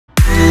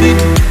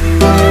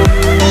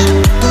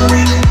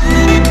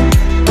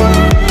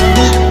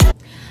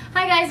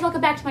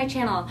back to my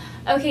channel.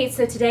 Okay,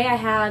 so today I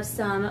have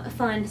some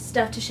fun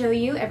stuff to show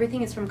you.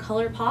 Everything is from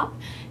ColourPop,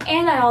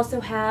 and I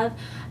also have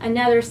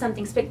another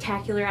something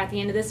spectacular at the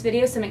end of this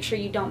video, so make sure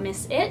you don't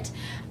miss it.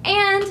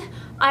 And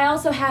I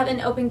also have an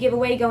open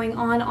giveaway going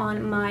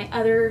on my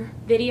other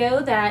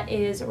video that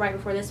is right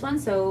before this one,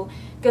 so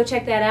go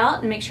check that out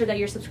and make sure that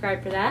you're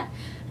subscribed for that.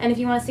 And if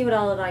you want to see what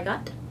all of I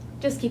got,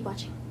 just keep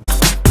watching.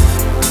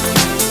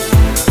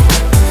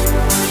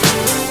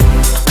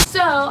 So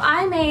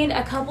I made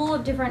a couple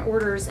of different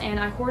orders and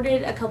I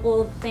hoarded a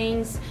couple of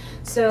things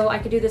so I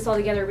could do this all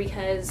together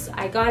because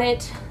I got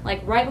it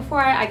like right before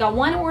I got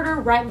one order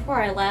right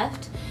before I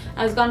left.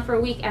 I was gone for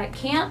a week at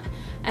camp,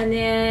 and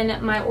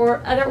then my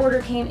other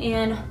order came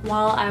in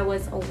while I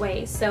was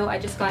away. So I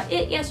just got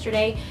it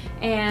yesterday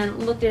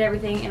and looked at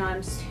everything, and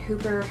I'm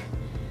super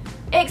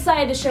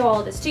excited to show all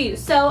of this to you.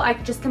 So I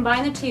just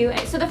combined the two.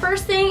 So the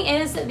first thing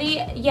is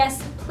the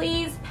Yes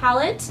Please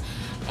palette.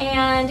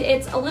 And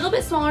it's a little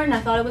bit smaller than I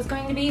thought it was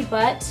going to be,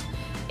 but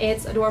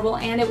it's adorable,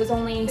 and it was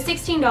only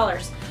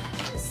 $16.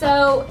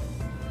 So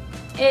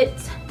it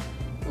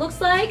looks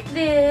like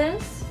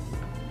this,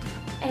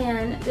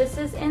 and this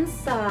is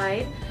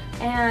inside,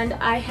 and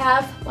I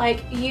have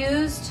like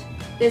used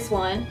this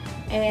one,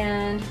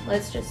 and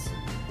I'm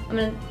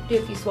gonna do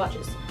a few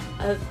swatches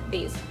of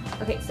these.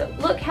 Okay, so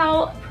look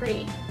how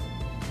pretty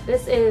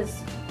this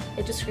is.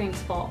 It just screams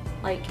fall.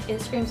 Like,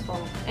 it screams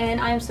fall, and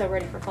I am so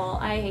ready for fall.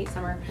 I hate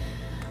summer.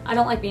 I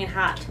don't like being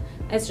hot.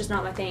 It's just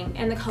not my thing.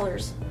 And the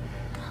colors.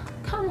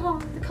 Come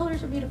on, the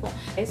colors are beautiful.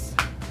 Guys,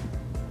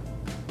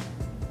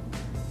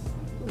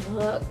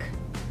 look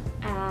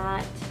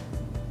at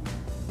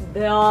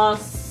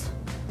this.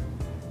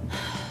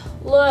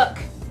 Look.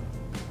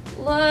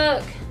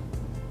 Look.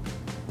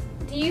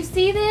 Do you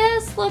see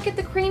this? Look at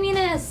the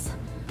creaminess.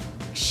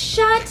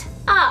 Shut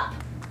up.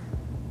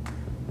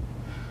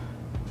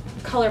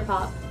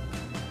 ColourPop.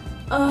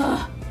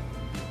 Ugh.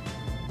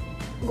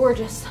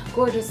 Gorgeous,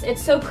 gorgeous.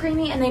 It's so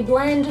creamy, and they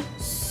blend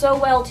so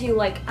well too.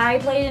 Like, I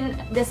played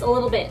in this a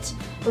little bit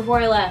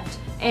before I left,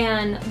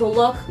 and the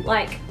look,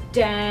 like,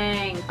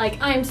 dang. Like,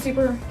 I'm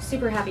super,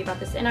 super happy about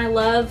this, and I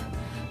love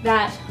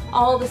that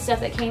all the stuff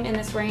that came in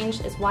this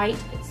range is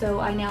white, so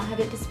I now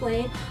have it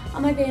displayed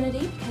on my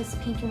vanity because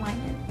pink and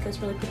white goes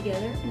really pretty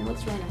together, and it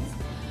looks really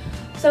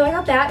nice. So I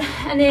got that,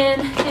 and then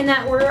in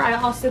that order, I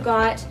also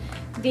got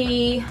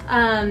the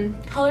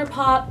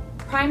ColourPop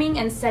priming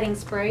and setting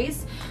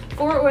sprays.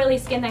 For oily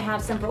skin, they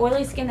have some for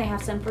oily skin, they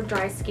have some for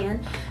dry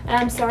skin. And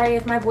I'm sorry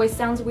if my voice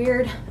sounds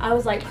weird. I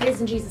was like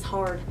praising Jesus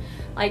hard,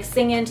 like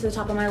singing to the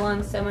top of my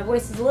lungs, so my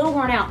voice is a little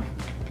worn out.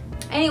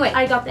 Anyway,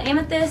 I got the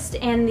Amethyst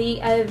and the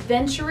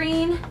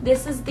Aventurine.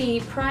 This is the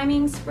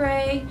priming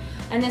spray,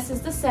 and this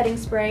is the setting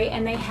spray,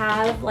 and they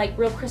have like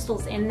real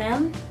crystals in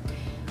them.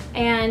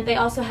 And they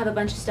also have a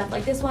bunch of stuff.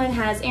 Like this one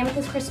has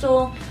amethyst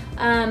crystal,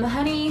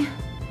 honey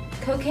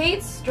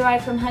cocates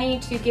derived from honey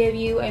to give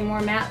you a more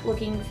matte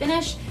looking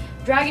finish,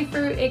 dragon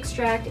fruit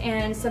extract,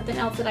 and something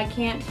else that I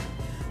can't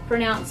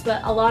pronounce,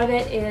 but a lot of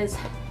it is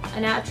a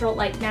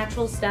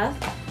natural stuff.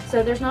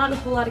 So there's not a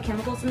whole lot of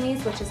chemicals in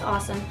these, which is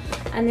awesome.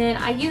 And then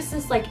I use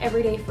this like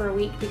every day for a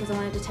week because I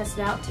wanted to test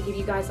it out to give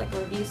you guys like a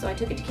review. So I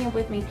took it to camp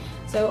with me.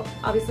 So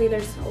obviously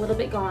there's a little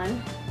bit gone,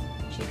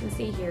 which you can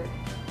see here.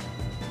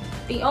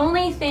 The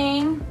only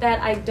thing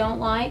that I don't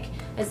like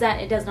is that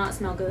it does not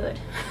smell good.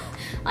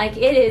 Like,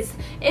 it's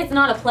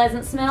not a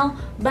pleasant smell,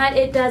 but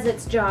it does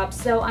its job,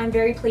 so I'm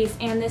very pleased.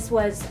 And this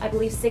was, I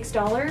believe,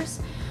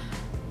 $6,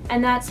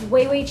 and that's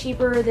way, way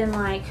cheaper than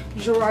like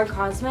Gerard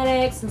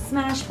Cosmetics and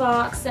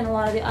Smashbox and a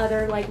lot of the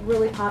other like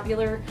really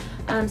popular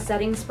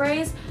setting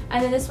sprays.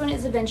 And then this one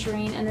is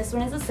Aventurine, and this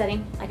one is a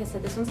setting. Like I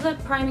said, this one's the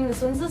priming,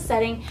 this one's the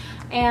setting,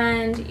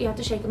 and you have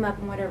to shake them up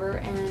and whatever,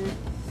 and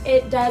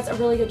it does a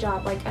really good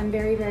job. Like, I'm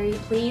very, very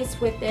pleased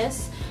with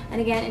this. And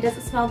again, it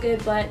doesn't smell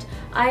good, but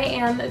I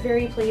am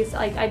very pleased.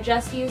 Like, I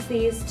just used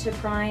these to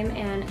prime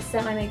and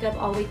set my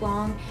makeup all week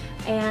long,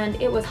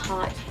 and it was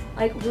hot,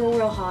 like real,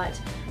 real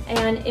hot.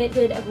 And it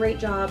did a great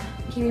job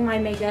keeping my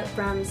makeup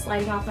from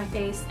sliding off my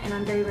face, and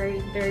I'm very,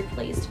 very, very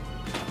pleased.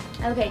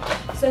 Okay,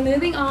 so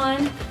moving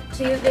on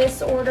to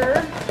this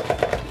order.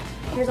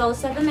 Here's all the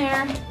stuff in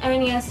there,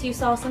 and yes, you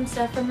saw some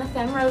stuff from the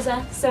FEM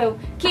Rosa, so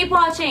keep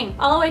watching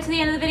all the way to the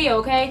end of the video,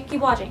 okay?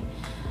 Keep watching.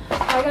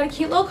 I got a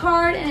cute little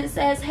card, and it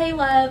says, "Hey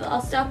love,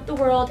 I'll stop the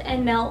world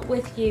and melt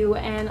with you."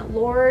 And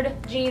Lord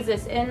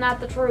Jesus, isn't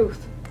that the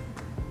truth?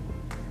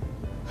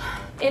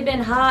 It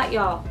been hot,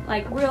 y'all,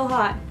 like real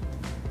hot.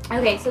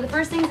 Okay, so the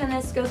first things in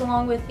this goes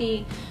along with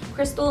the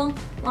crystal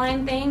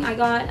line thing. I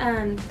got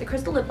the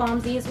crystal lip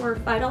balms. These were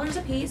 $5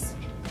 a piece.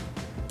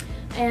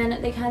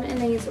 And they come in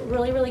these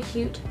really, really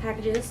cute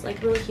packages,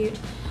 like really cute.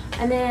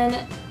 And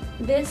then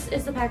this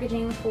is the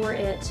packaging for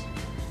it.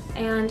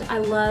 And I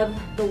love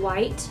the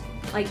white.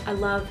 Like, I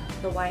love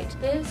the white.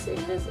 This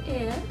is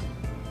it.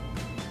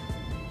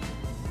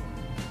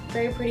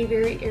 Very pretty,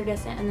 very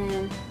iridescent. And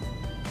then,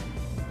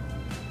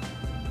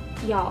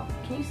 y'all,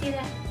 can you see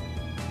that?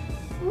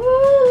 Woo,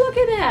 look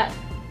at that.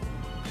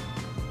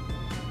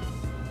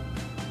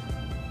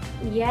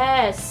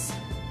 Yes.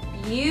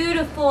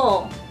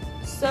 beautiful.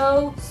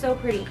 So, so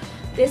pretty.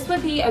 This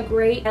would be a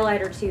great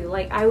highlighter too.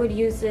 Like, I would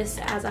use this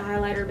as a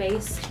highlighter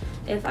base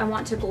if I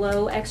want to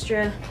glow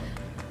extra,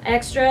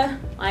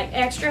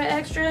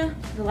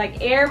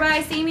 like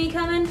everybody see me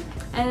coming.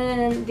 And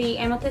then the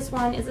amethyst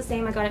one is the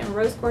same. I got it in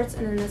rose quartz,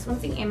 and then this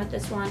one's the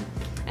amethyst one.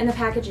 And the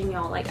packaging,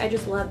 y'all, like, I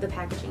just love the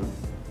packaging.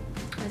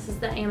 This is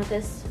the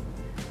amethyst.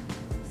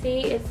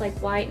 See, it's like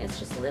white and it's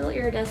just a little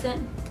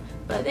iridescent.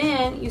 But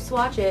then you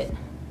swatch it,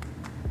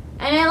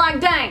 and then like,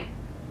 dang.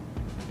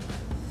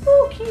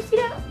 Ooh, can you see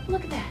that?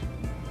 Look at that.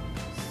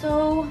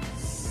 So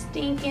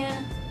stinking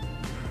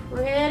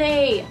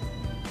pretty.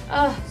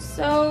 Oh,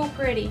 so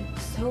pretty,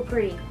 so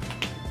pretty.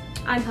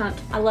 I'm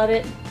pumped. I love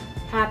it.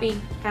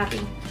 Happy, happy.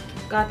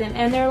 Got them,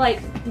 and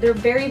they're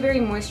very, very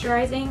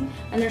moisturizing,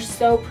 and they're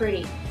so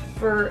pretty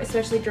for,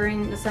 especially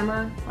during the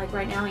summer. Like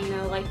right now, you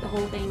know, like the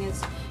whole thing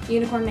is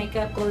unicorn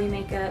makeup, glowy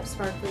makeup,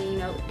 sparkly, you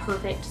know,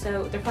 perfect.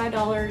 So they're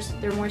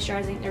 $5. They're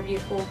moisturizing. They're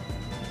beautiful.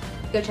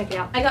 Go check it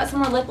out. I got some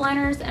more lip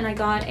liners, and I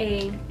got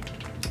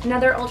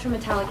another ultra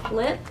metallic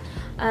lip.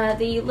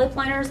 The lip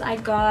liners I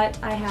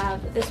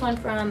have this one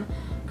from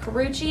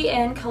Karrueche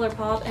and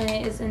ColourPop, and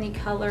it is in the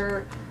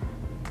color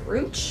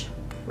Roche.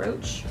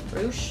 I'm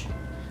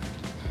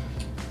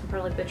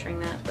probably butchering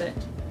that, but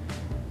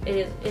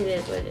it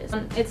is what it is.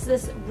 It's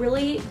this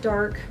really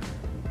dark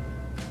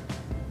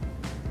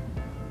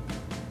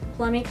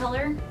plummy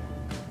color.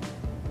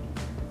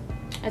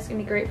 It's gonna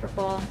be great for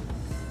fall.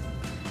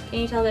 Can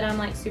you tell that I'm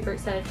like super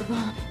excited for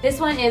fall? This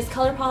one is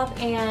ColourPop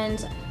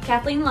and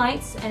Kathleen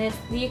Lights, and it's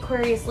the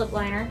Aquarius lip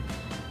liner.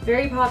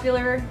 Very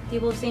popular.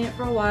 People have seen it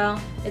for a while.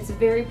 It's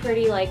very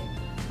pretty, like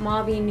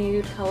mauvey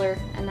nude color,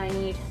 and I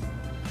need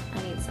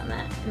some of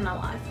that in my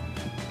life.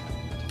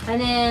 And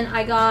then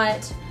I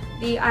got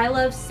the I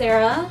Love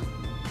Sarah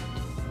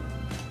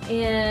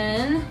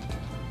in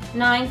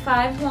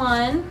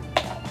 951,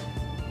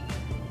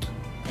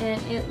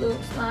 and it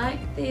looks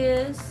like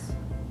this.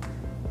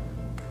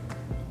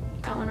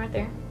 That one right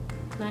there,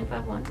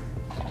 951.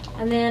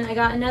 And then I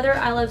got another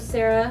I Love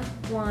Sarah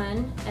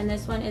one, and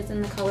this one is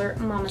in the color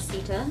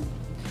Mamacita.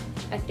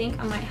 I think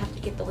I might have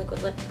to get the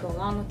liquid lip to go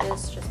along with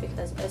this, just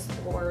because it's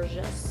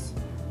gorgeous.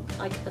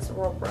 Like, it's a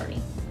royal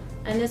party.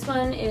 And this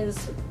one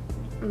is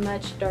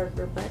much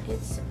darker, but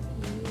it's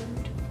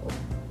beautiful.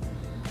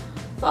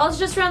 Fall's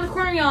just around the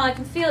corner, y'all. I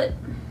can feel it.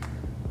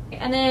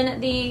 And then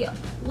the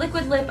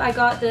liquid lip I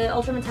got, the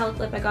ultra metallic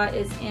lip I got,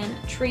 is in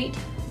Treat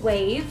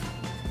Wave.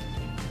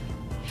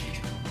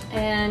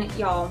 And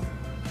y'all,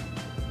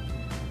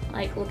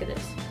 like, look at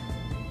this.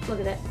 Look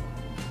at that.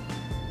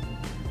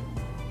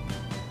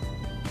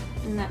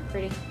 Isn't that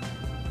pretty?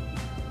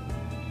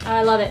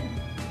 I love it.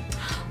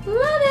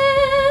 Love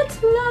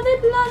it, love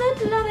it, love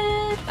it, love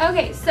it.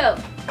 Okay, so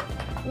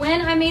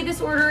when I made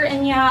this order,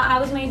 and yeah, I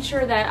was made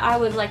sure that I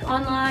was like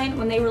online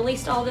when they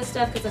released all this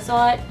stuff, because I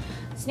saw it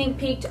sneak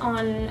peeked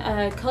on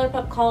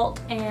ColourPop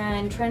Cult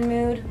and Trend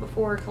Mood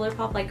before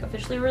ColourPop like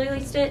officially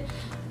released it,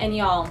 and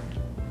y'all,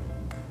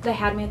 they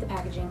had me at the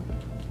packaging.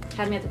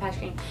 Had me at the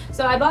packaging.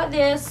 So I bought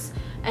this,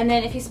 and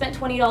then if you spent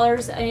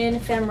 $20 in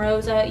FEM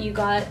Rosa, you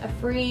got a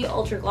free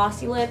ultra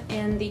glossy lip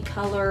in the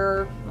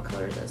color, what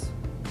color is this?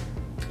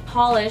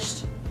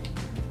 Polished.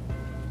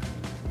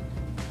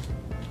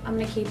 I'm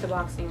gonna keep the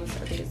boxing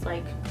so these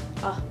like,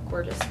 oh,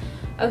 gorgeous.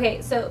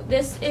 Okay, so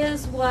this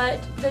is what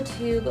the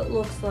tube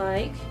looks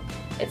like.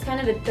 It's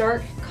kind of a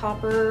dark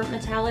copper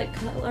metallic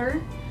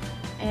color,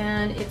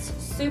 and it's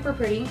super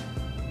pretty.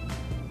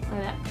 Look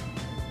at that.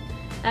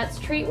 That's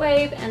Treat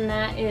Wave, and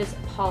that is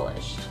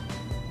Polished.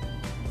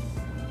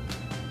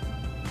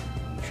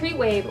 Treat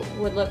Wave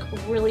would look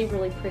really,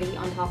 really pretty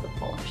on top of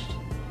Polished.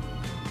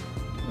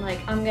 Like,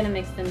 I'm gonna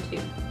mix them two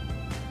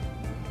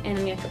in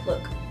a makeup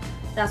look.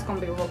 That's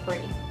gonna be real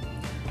pretty.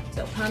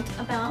 So pumped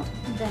about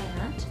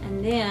that.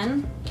 And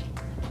then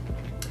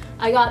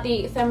I got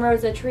the FEM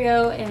Rosa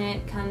Trio, and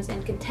it comes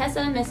in Contessa,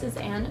 Mrs.,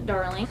 and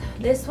Darling.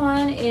 This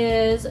one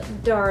is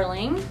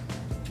Darling,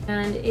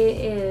 and it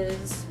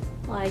is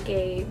like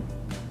a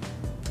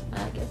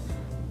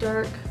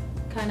dark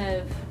kind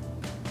of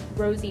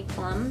rosy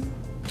plum.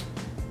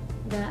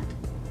 That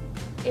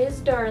is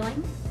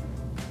Darling.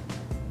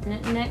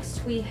 And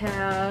next we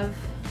have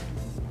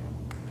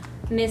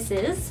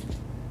Mrs.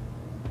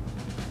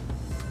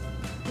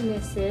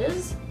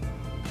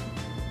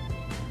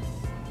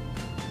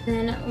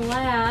 Then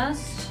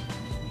last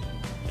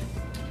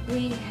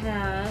we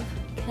have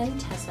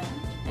Contessa,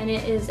 and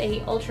it is a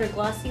ultra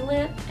glossy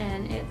lip,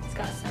 and it's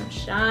got some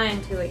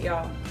shine to it,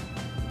 y'all.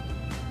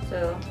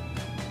 So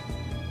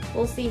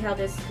we'll see how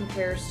this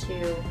compares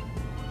to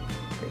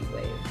Treat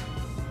Wave.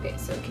 Okay,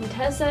 so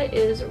Contessa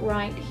is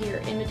right here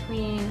in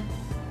between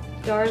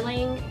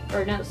Darling,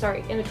 or no,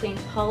 sorry, in between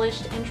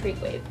Polished and Treat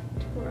Wave.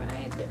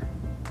 Right there.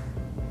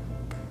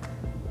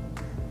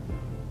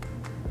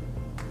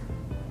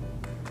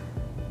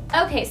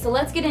 Okay, so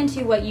let's get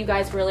into what you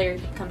guys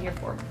really come here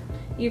for.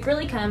 You've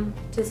really come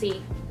to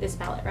see this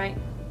palette, right?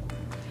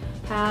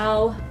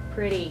 How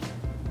pretty.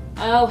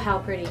 Oh, how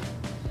pretty.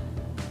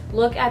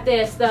 Look at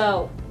this,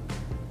 though.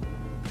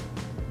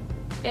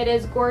 It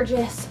is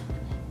gorgeous.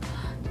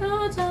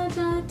 Da, da,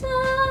 da, da.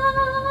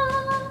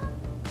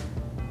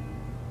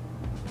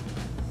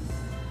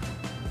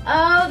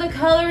 Oh, the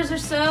colors are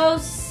so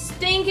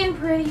stinking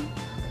pretty.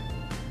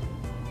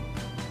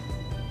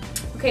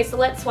 Okay, so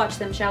let's swatch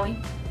them, shall we?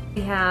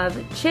 We have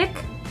Chick,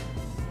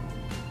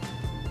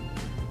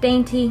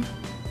 Dainty,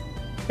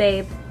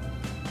 Babe,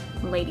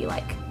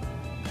 Ladylike.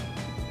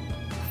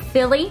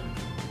 Philly,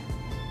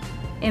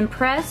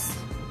 Impress,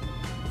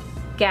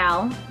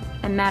 Gal,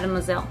 and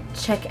Mademoiselle.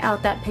 Check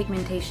out that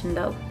pigmentation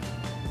though.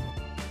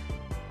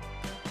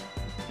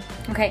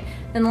 Okay,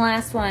 then the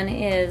last one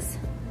is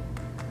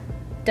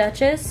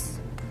Duchess,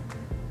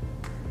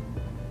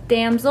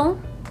 Damsel,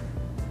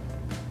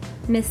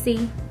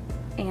 Missy,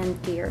 and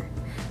Dear.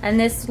 And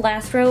this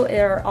last row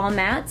are all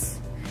mattes.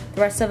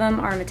 The rest of them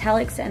are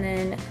metallics, and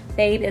then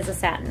Babe is a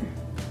satin.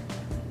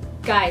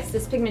 Guys,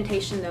 this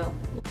pigmentation though,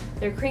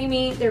 they're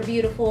creamy, they're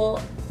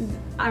beautiful.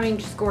 I mean,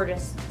 just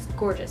gorgeous, it's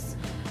gorgeous.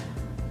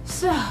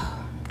 So,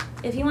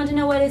 if you want to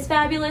know what is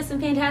fabulous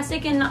and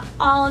fantastic and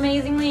all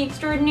amazingly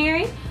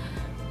extraordinary,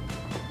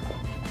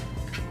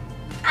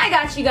 I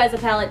got you guys a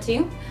palette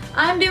too.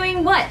 I'm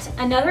doing what?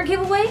 Another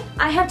giveaway?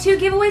 I have 2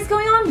 giveaways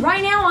going on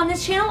right now on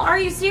this channel. Are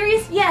you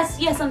serious? Yes,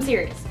 yes, I'm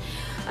serious.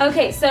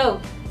 Okay,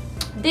 so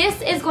this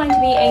is going to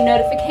be a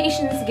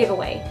notifications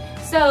giveaway.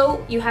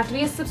 So you have to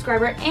be a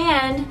subscriber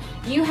and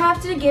you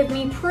have to give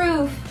me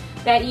proof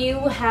that you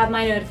have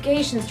my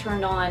notifications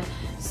turned on.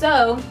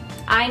 So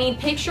I need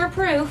picture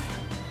proof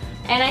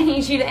and I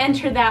need you to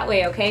enter that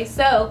way, okay?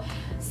 So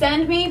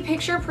send me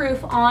picture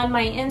proof on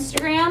my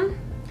Instagram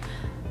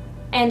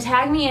and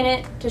tag me in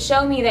it to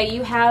show me that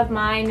you have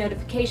my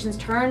notifications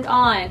turned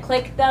on.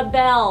 Click the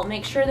bell.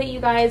 Make sure that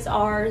you guys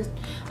are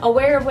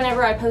aware of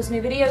whenever I post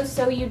new videos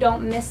so you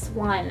don't miss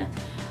one.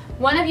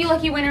 One of you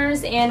lucky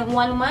winners in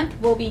 1 month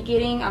will be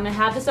getting, I'm gonna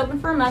have this open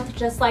for a month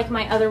just like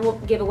my other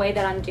giveaway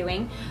that I'm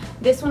doing.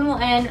 This one will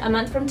end a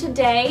month from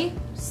today,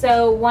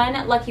 so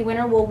one lucky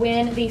winner will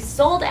win the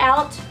sold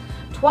out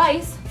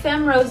twice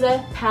FEM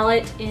Rosa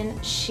palette in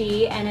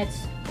She, and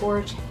it's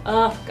gorgeous.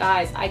 Oh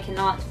guys, I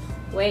cannot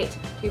wait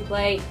to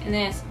play in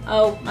this.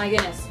 Oh my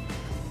goodness.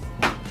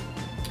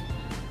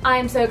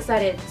 I'm so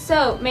excited.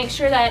 So make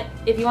sure that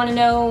if you want to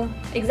know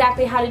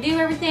exactly how to do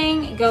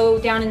everything, go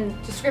down in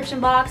the description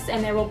box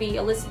and there will be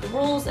a list of the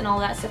rules and all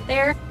that stuff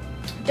there.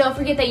 Don't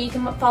forget that you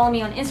can follow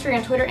me on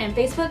Instagram, Twitter, and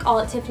Facebook, all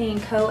at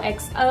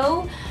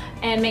Tiffaneyandcoxo.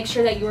 And make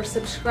sure that you are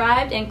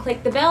subscribed and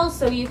click the bell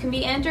so you can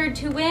be entered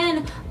to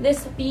win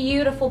this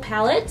beautiful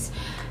palette.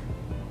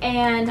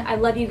 And I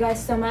love you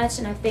guys so much,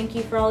 and I thank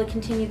you for all the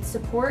continued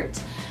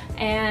support.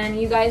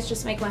 And you guys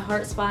just make my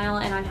heart smile,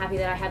 and I'm happy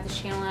that I have this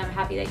channel, and I'm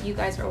happy that you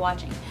guys are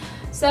watching.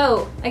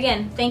 So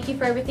again, thank you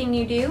for everything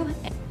you do,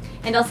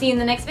 and I'll see you in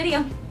the next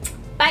video.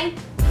 Bye!